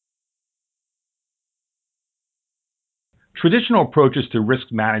Traditional approaches to risk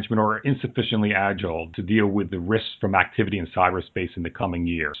management are insufficiently agile to deal with the risks from activity in cyberspace in the coming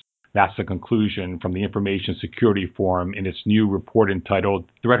years. That's the conclusion from the Information Security Forum in its new report entitled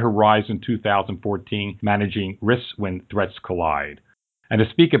Threat Horizon 2014, Managing Risks When Threats Collide. And to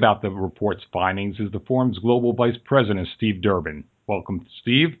speak about the report's findings is the forum's Global Vice President, Steve Durbin. Welcome,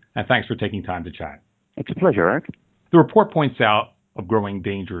 Steve, and thanks for taking time to chat. It's a pleasure, Eric. The report points out of growing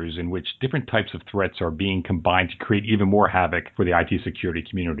dangers in which different types of threats are being combined to create even more havoc for the IT security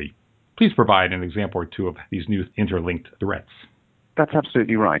community. Please provide an example or two of these new interlinked threats. That's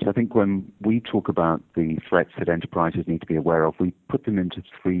absolutely right. I think when we talk about the threats that enterprises need to be aware of, we put them into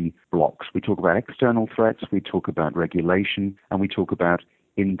three blocks. We talk about external threats, we talk about regulation, and we talk about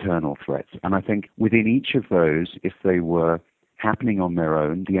internal threats. And I think within each of those, if they were happening on their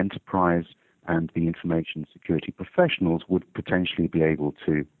own, the enterprise and the information security professionals would potentially be able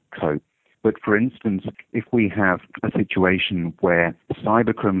to cope. But for instance, if we have a situation where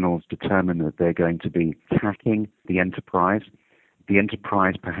cyber criminals determine that they're going to be attacking the enterprise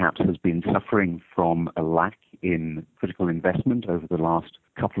perhaps has been suffering from a lack in critical investment over the last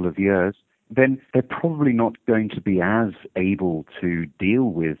couple of years, then they're probably not going to be as able to deal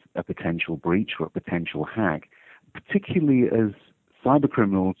with a potential breach or a potential hack, particularly as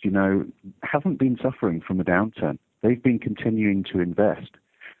cybercriminals, haven't been suffering from a downturn. They've been continuing to invest.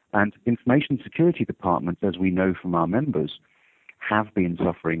 And information security departments, as we know from our members, have been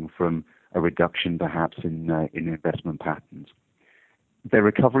suffering from a reduction perhaps in investment patterns. They're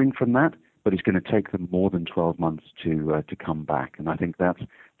recovering from that, but it's going to take them more than 12 months to come back. And I think that's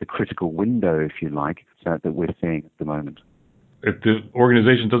the critical window, if you like, that we're seeing at the moment. If the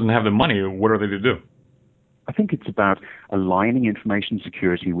organization doesn't have the money, what are they to do? I think it's about aligning information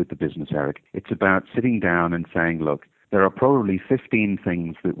security with the business, Eric. It's about sitting down and saying, look, there are probably 15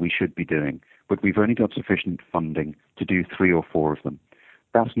 things that we should be doing, but we've only got sufficient funding to do 3 or 4 of them.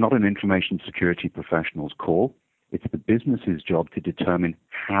 That's not an information security professional's call. It's the business's job to determine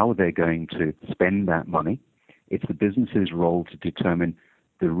how they're going to spend that money. It's the business's role to determine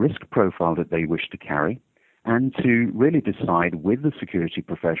the risk profile that they wish to carry and to really decide with the security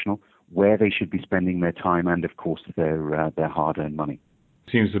professional where they should be spending their time and, of course, their hard-earned money.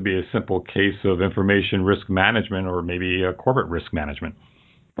 Seems to be a simple case of information risk management or maybe corporate risk management.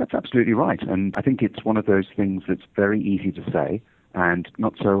 That's absolutely right. And I think it's one of those things that's very easy to say and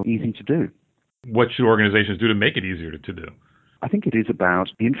not so easy to do. What should organizations do to make it easier to do? I think it is about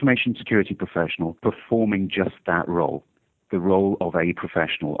the information security professional performing just that role, the role of a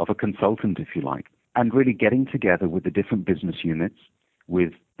professional, of a consultant, if you like, and really getting together with the different business units,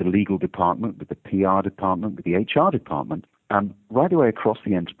 with the legal department, with the PR department, with the HR department, right away across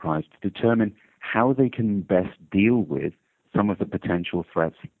the enterprise to determine how they can best deal with some of the potential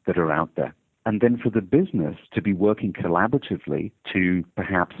threats that are out there. And then for the business to be working collaboratively to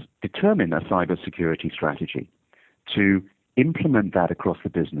perhaps determine a cybersecurity strategy, to implement that across the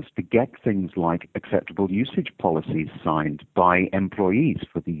business, to get things like acceptable usage policies signed by employees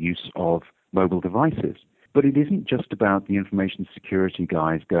for the use of mobile devices. But it isn't just about the information security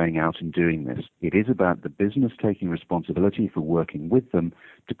guys going out and doing this. It is about the business taking responsibility for working with them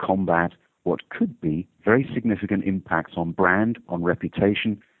to combat what could be very significant impacts on brand, on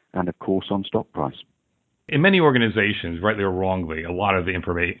reputation, and of course on stock price. In many organizations, rightly or wrongly, a lot of the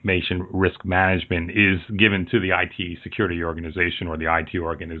information risk management is given to the IT security organization or the IT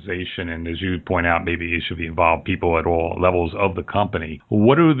organization. And as you point out, maybe it should involve people at all levels of the company.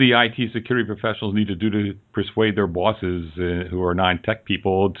 What do the IT security professionals need to do to persuade their bosses who are non-tech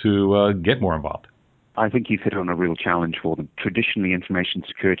people to get more involved? I think you've hit on a real challenge for them. Traditionally, information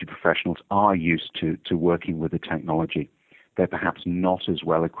security professionals are used to working with the technology. They're perhaps not as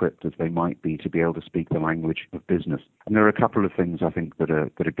well equipped as they might be to be able to speak the language of business. And there are a couple of things I think that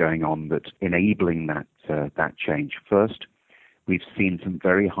are going on that's enabling that change. First, we've seen some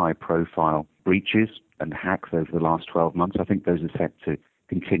very high-profile breaches and hacks over the last 12 months. I think those are set to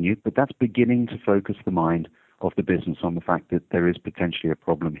continue, but that's beginning to focus the mind of the business on the fact that there is potentially a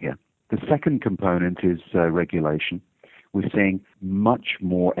problem here. The second component is regulation. We're seeing much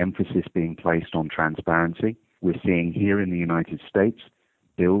more emphasis being placed on transparency. We're seeing here in the United States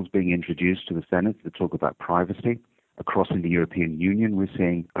bills being introduced to the Senate that talk about privacy. Across in the European Union, we're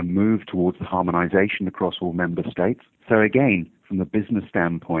seeing a move towards harmonization across all member states. So again, from the business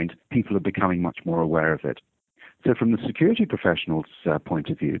standpoint, people are becoming much more aware of it. So from the security professionals' point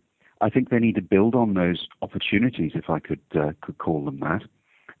of view, I think they need to build on those opportunities, if I could call them that,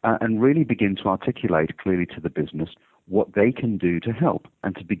 and really begin to articulate clearly to the business what they can do to help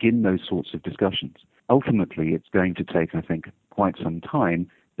and to begin those sorts of discussions. Ultimately, it's going to take, I think, quite some time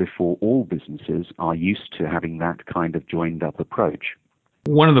before all businesses are used to having that kind of joined up approach.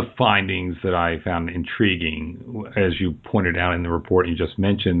 One of the findings that I found intriguing, as you pointed out in the report you just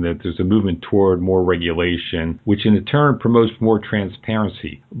mentioned, that there's a movement toward more regulation, which in turn promotes more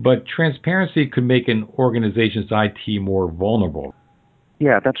transparency. But transparency could make an organization's IT more vulnerable.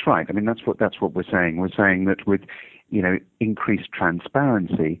 Yeah, that's right. I mean, that's what we're saying. We're saying that with increased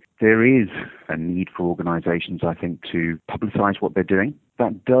transparency, there is a need for organizations, I think, to publicize what they're doing.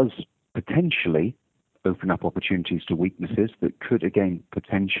 That does potentially open up opportunities to weaknesses that could, again,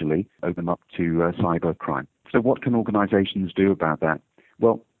 potentially open up to cyber crime. So what can organizations do about that?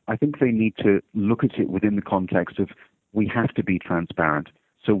 Well, I think they need to look at it within the context of we have to be transparent.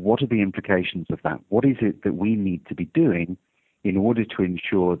 So what are the implications of that? What is it that we need to be doing in order to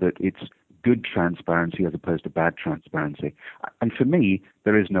ensure that it's good transparency as opposed to bad transparency? And for me,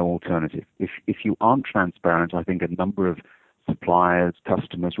 there is no alternative. If you aren't transparent, I think a number of suppliers,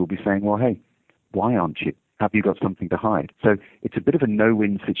 customers will be saying, well, hey, why aren't you? Have you got something to hide? So it's a bit of a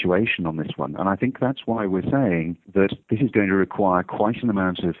no-win situation on this one. And I think that's why we're saying that this is going to require quite an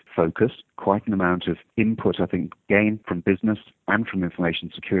amount of focus, quite an amount of input, I think, gain from business and from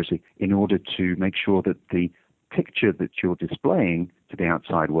information security in order to make sure that the picture that you're displaying to the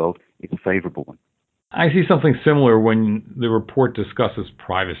outside world is a favorable one. I see something similar when the report discusses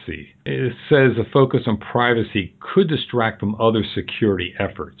privacy. It says a focus on privacy could distract from other security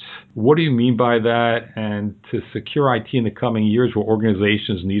efforts. What do you mean by that? And to secure IT in the coming years, will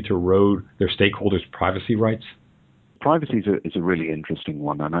organizations need to erode their stakeholders' privacy rights? Privacy is a really interesting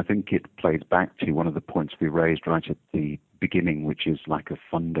one, and I think it plays back to one of the points we raised right at the beginning, which is lack of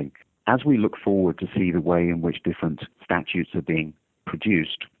funding. As we look forward to see the way in which different statutes are being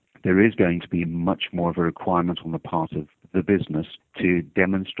produced, there is going to be much more of a requirement on the part of the business to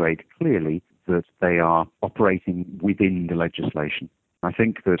demonstrate clearly that they are operating within the legislation. I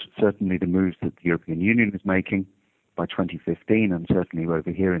think that certainly the moves that the European Union is making by 2015, and certainly over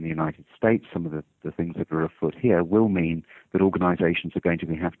here in the United States, some of the things that are afoot here will mean that organizations are going to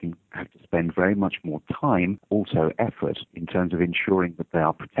have to spend very much more time, also effort, in terms of ensuring that they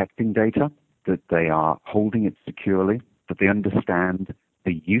are protecting data, that they are holding it securely, that they understand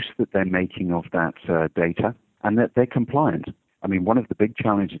the use that they're making of that data, and that they're compliant. I mean, one of the big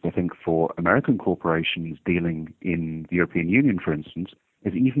challenges, I think, for American corporations dealing in the European Union, for instance,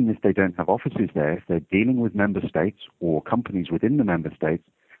 is even if they don't have offices there, if they're dealing with member states or companies within the member states,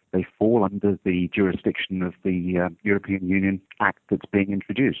 they fall under the jurisdiction of the European Union Act that's being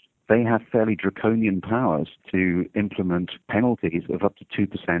introduced. They have fairly draconian powers to implement penalties of up to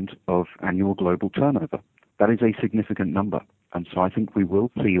 2% of annual global turnover. That is a significant number. And so I think we will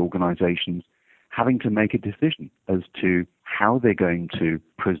see organizations having to make a decision as to how they're going to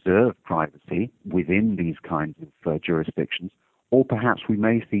preserve privacy within these kinds of jurisdictions, or perhaps we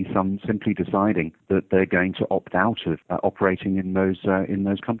may see some simply deciding that they're going to opt out of operating in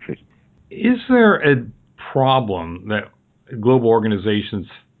those countries. Is there a problem that global organizations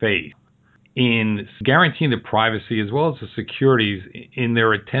face in guaranteeing the privacy as well as the securities in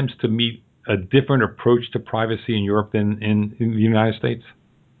their attempts to meet a different approach to privacy in Europe than in the United States?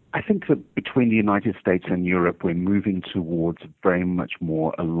 I think that between the United States and Europe, we're moving towards very much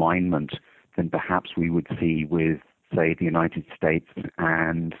more alignment than perhaps we would see with, say, the United States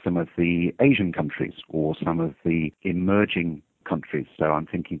and some of the Asian countries or some of the emerging countries. So I'm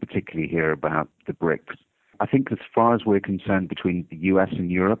thinking particularly here about the BRICS. I think as far as we're concerned between the US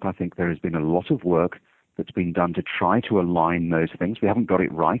and Europe, I think there has been a lot of work that's been done to try to align those things. We haven't got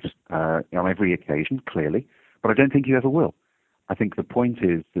it right on every occasion, clearly, but I don't think you ever will. I think the point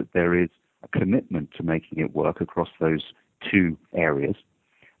is that there is a commitment to making it work across those two areas.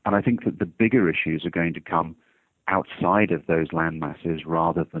 And I think that the bigger issues are going to come outside of those land masses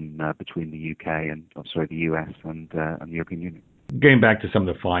rather than between the the US and the European Union. Getting back to some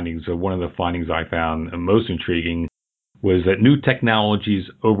of the findings, one of the findings I found most intriguing was that new technologies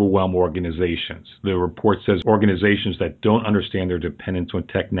overwhelm organizations. The report says organizations that don't understand their dependence on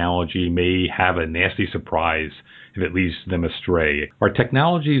technology may have a nasty surprise if it leads them astray. Are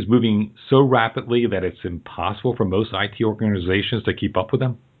technologies moving so rapidly that it's impossible for most IT organizations to keep up with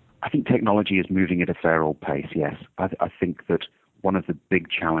them? I think technology is moving at a fair old pace, yes. I think that one of the big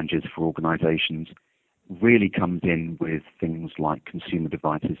challenges for organizations really comes in with things like consumer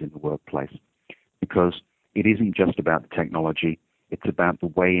devices in the workplace, because it isn't just about the technology, it's about the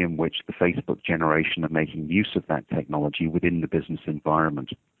way in which the Facebook generation are making use of that technology within the business environment.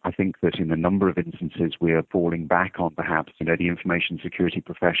 I think that in a number of instances we are falling back on perhaps the information security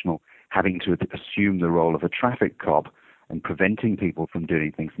professional having to assume the role of a traffic cop and preventing people from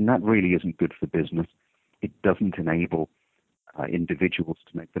doing things, and that really isn't good for business. It doesn't enable individuals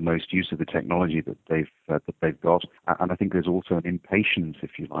to make the most use of the technology that they've got. And I think there's also an impatience,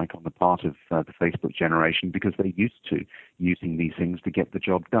 if you like, on the part of the Facebook generation because they're used to using these things to get the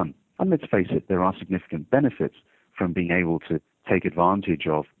job done. And let's face it, there are significant benefits from being able to take advantage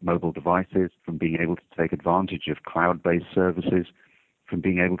of mobile devices, from being able to take advantage of cloud-based services, from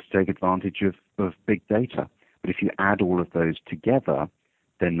being able to take advantage of big data. But if you add all of those together,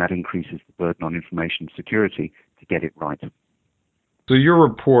 then that increases the burden on information security to get it right. So your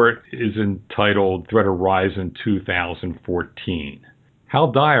report is entitled Threat Horizon 2014.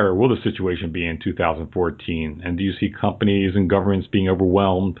 How dire will the situation be in 2014? And do you see companies and governments being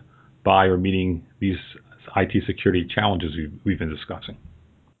overwhelmed by or meeting these IT security challenges we've been discussing?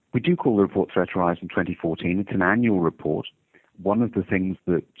 We do call the report Threat Horizon 2014. It's an annual report. One of the things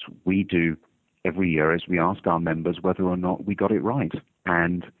that we do every year is we ask our members whether or not we got it right.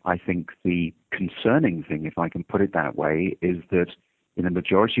 And I think the concerning thing, if I can put it that way, is that in the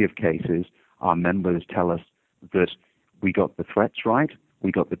majority of cases, our members tell us that we got the threats right,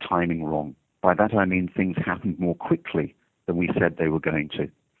 we got the timing wrong. By that I mean things happened more quickly than we said they were going to.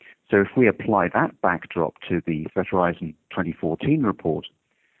 So if we apply that backdrop to the Threat Horizon 2014 report,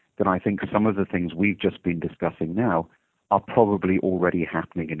 then I think some of the things we've just been discussing now are probably already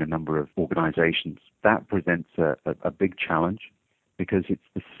happening in a number of organizations. That presents a big challenge because it's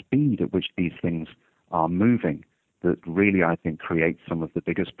the speed at which these things are moving that really, I think, creates some of the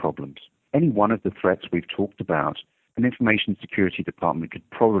biggest problems. Any one of the threats we've talked about, an information security department could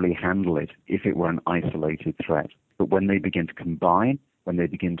probably handle it if it were an isolated threat. But when they begin to combine, when they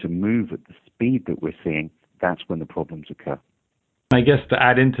begin to move at the speed that we're seeing, that's when the problems occur. I guess to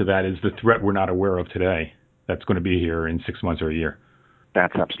add into that is the threat we're not aware of today that's going to be here in 6 months or a year.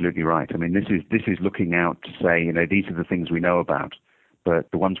 That's absolutely right. I mean, this is looking out to say, these are the things we know about, but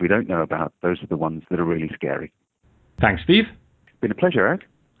the ones we don't know about, those are the ones that are really scary. Thanks, Steve. Been a pleasure, Eric.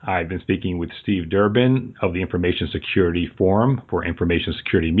 I've been speaking with Steve Durbin of the Information Security Forum for Information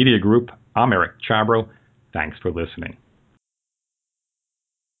Security Media Group. I'm Eric Chabrow. Thanks for listening.